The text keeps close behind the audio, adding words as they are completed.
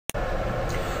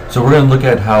So we're going to look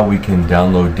at how we can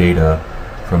download data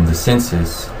from the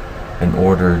census in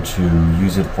order to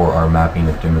use it for our mapping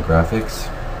of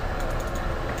demographics.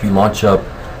 If you launch up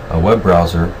a web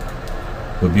browser,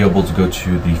 you'll be able to go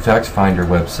to the Factfinder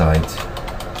website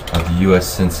of the US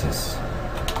Census.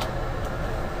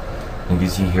 You can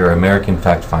see here American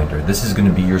Factfinder. This is going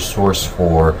to be your source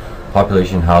for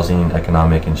population, housing,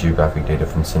 economic, and geographic data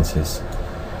from census.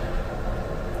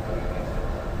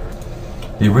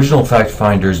 The original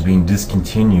Factfinder is being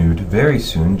discontinued very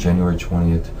soon, January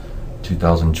 20th,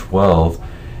 2012,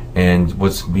 and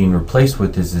what's being replaced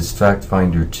with is this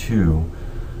Factfinder 2,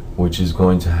 which is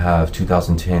going to have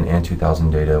 2010 and 2000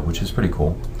 data, which is pretty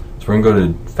cool. So we're going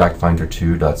to go to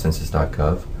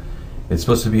factfinder2.census.gov. It's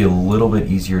supposed to be a little bit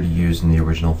easier to use than the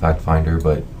original Factfinder,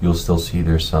 but you'll still see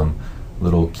there's some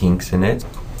little kinks in it.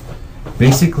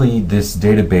 Basically, this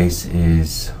database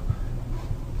is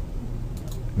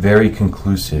very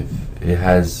conclusive. It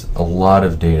has a lot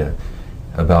of data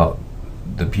about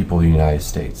the people of the United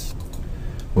States.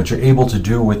 What you're able to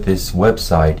do with this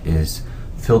website is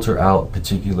filter out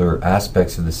particular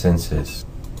aspects of the census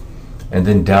and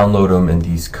then download them in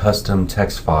these custom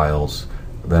text files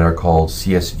that are called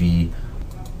CSV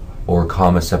or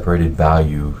comma separated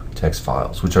value text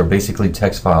files, which are basically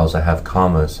text files that have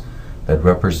commas that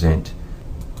represent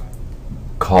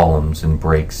columns and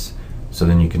breaks, so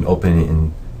then you can open it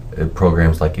in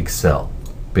programs like Excel.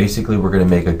 Basically, we're going to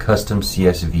make a custom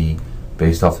CSV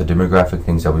based off the demographic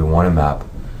things that we want to map,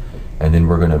 and then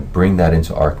we're going to bring that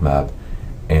into ArcMap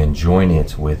and join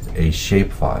it with a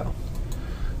shapefile.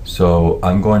 So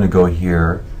I'm going to go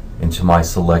here into my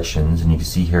selections, and you can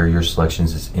see here your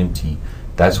selections is empty.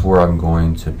 That's where I'm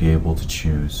going to be able to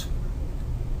choose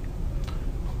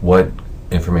what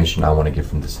information I want to get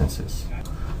from the census.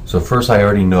 So first, I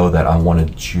already know that I want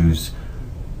to choose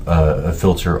a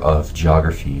filter of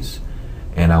geographies,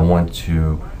 and I want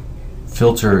to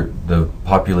filter the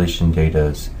population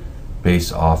data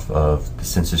based off of the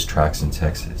census tracts in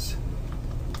Texas.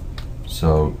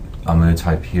 So I'm going to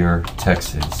type here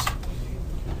Texas,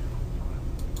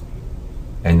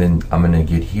 and then I'm going to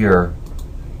get here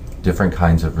different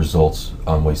kinds of results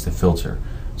on ways to filter.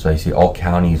 So I see all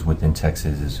counties within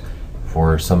Texas is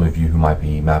for some of you who might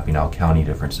be mapping out county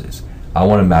differences. I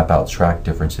want to map out tract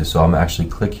differences, so I'm actually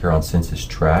click here on census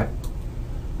tract,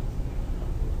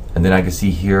 and then I can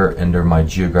see here under my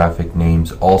geographic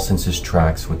names all census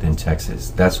tracts within Texas.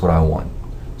 That's what I want.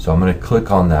 So I'm going to click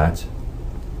on that,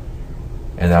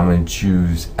 and I'm going to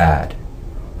choose add.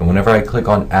 And whenever I click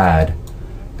on add,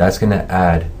 that's going to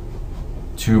add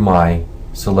to my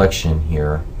selection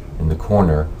here in the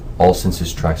corner all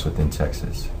census tracts within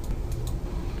Texas.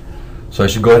 So I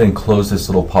should go ahead and close this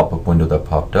little pop-up window that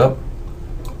popped up.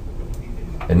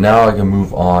 And now I can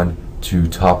move on to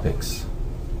topics.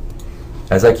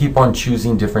 As I keep on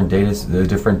choosing different data, the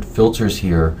different filters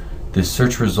here, this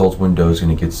search results window is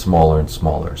going to get smaller and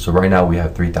smaller. So right now we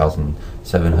have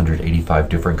 3,785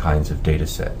 different kinds of data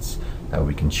sets that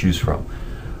we can choose from.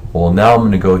 Well, now I'm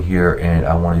going to go here and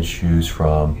I want to choose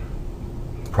from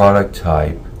product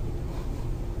type.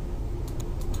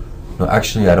 No,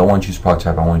 actually I don't want to choose product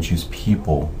type, I want to choose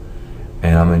people.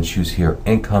 And I'm going to choose here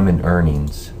income and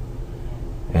earnings.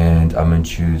 And I'm going to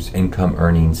choose income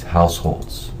earnings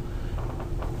households.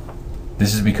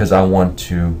 This is because I want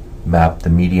to map the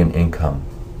median income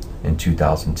in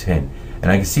 2010. And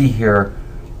I can see here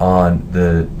on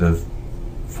the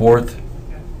fourth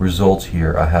result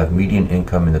here, I have median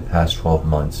income in the past 12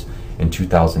 months in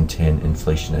 2010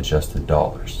 inflation adjusted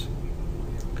dollars.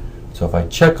 So if I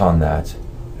check on that,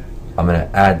 I'm going to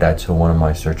add that to one of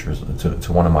my searchers,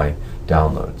 to one of my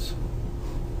downloads.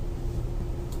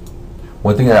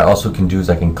 One thing that I also can do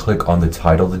is I can click on the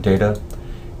title of the data,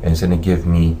 and it's going to give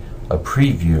me a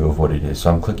preview of what it is. So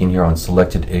I'm clicking here on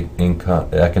selected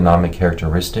economic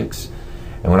characteristics,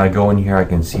 and when I go in here I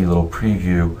can see a little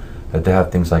preview that they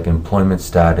have things like employment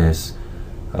status,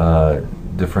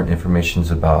 different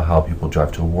informations about how people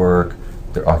drive to work,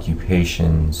 their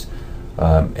occupations,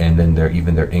 and then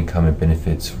even their income and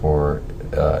benefits for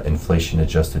inflation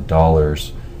adjusted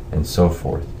dollars and so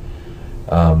forth.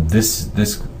 This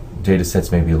data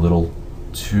sets may be a little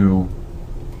too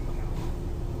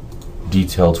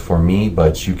detailed for me,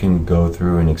 but you can go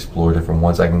through and explore different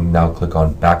ones. I can now click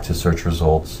on back to search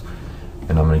results,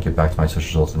 and I'm going to get back to my search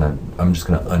results, and I'm just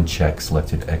going to uncheck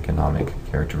selected economic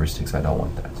characteristics. I don't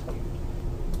want that.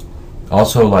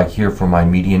 Also, like here for my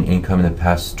median income in the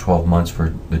past 12 months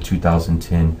for the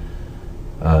 2010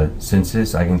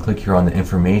 census, I can click here on the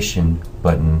information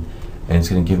button, and it's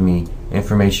going to give me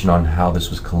information on how this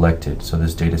was collected. So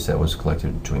this data set was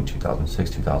collected between 2006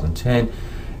 2010,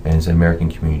 and it's an American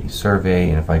Community Survey.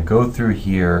 And if I go through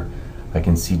here, I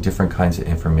can see different kinds of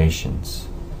informations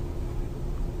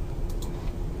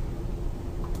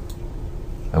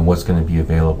and what's going to be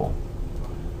available.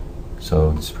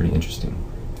 So it's pretty interesting.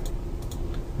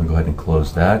 I'll go ahead and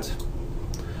close that.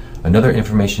 Another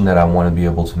information that I want to be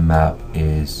able to map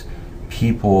is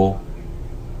people,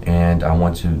 and I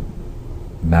want to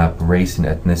map race and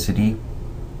ethnicity.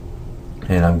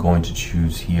 And I'm going to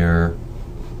choose here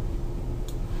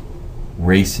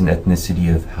race and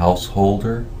ethnicity of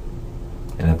householder.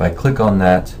 And if I click on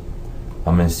that,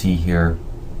 I'm going to see here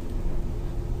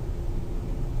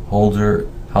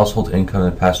household income in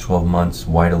the past 12 months,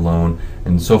 white alone,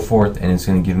 and so forth. And it's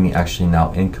going to give me actually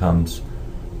now incomes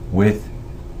with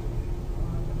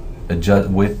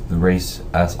the race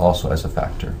as also as a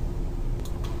factor.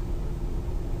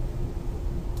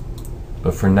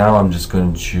 But for now, I'm just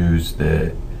going to choose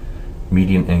the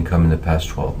median income in the past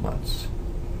 12 months.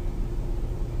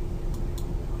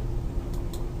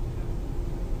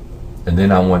 And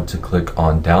then I want to click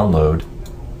on download.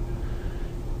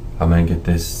 I'm going to get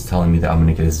this telling me that I'm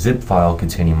going to get a zip file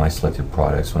containing my selected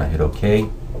products. When I hit OK,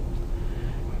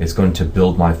 it's going to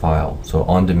build my file. So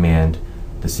on demand,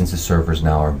 the Census servers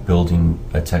now are building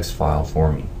a text file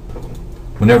for me.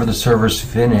 Whenever the server's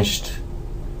finished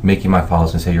making my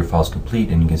files, and say your file's complete,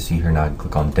 and you can see here now I can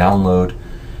click on download,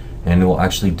 and it will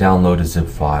actually download a zip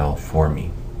file for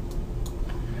me.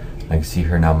 I can see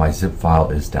here now my zip file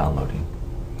is downloading.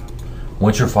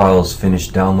 Once your file is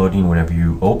finished downloading, whenever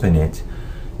you open it,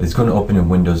 it's going to open in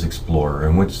Windows Explorer.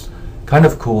 And what's kind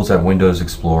of cool is that Windows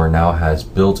Explorer now has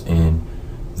built-in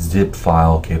zip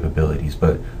file capabilities.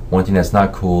 But one thing that's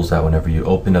not cool is that whenever you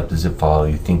open up the zip file,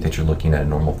 you think that you're looking at a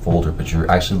normal folder, but you're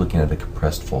actually looking at a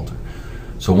compressed folder.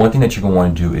 So one thing that you're going to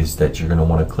want to do is that you're going to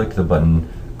want to click the button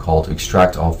called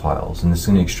Extract All Files, and this is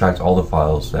going to extract all the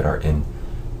files that are in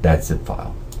that zip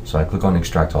file. So I click on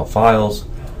Extract All Files.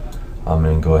 I'm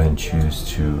going to go ahead and choose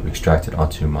to extract it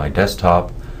onto my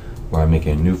desktop, where I'm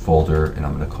making a new folder, and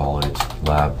I'm going to call it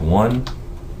Lab 1.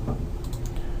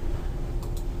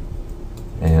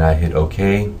 And I hit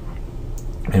OK.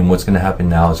 And what's going to happen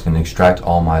now is going to extract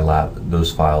all my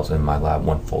those files in my Lab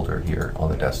 1 folder here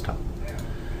on the desktop.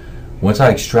 Once I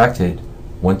extract it,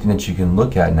 one thing that you can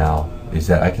look at now is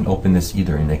that I can open this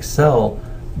either in Excel,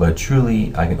 but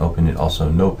truly I can open it also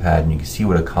in Notepad, and you can see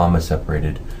what a comma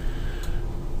separated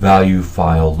value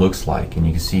file looks like. And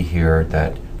you can see here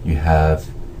that you have,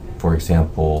 for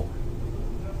example,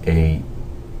 a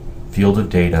field of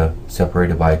data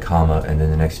separated by a comma, and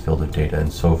then the next field of data,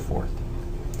 and so forth.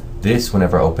 This,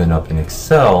 whenever I open up in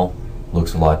Excel,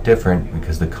 looks a lot different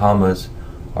because the commas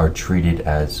are treated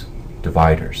as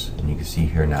dividers, and you can see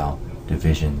here now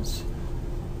divisions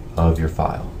of your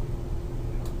file.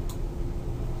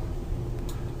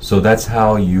 So that's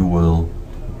how you will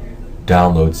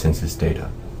download census data.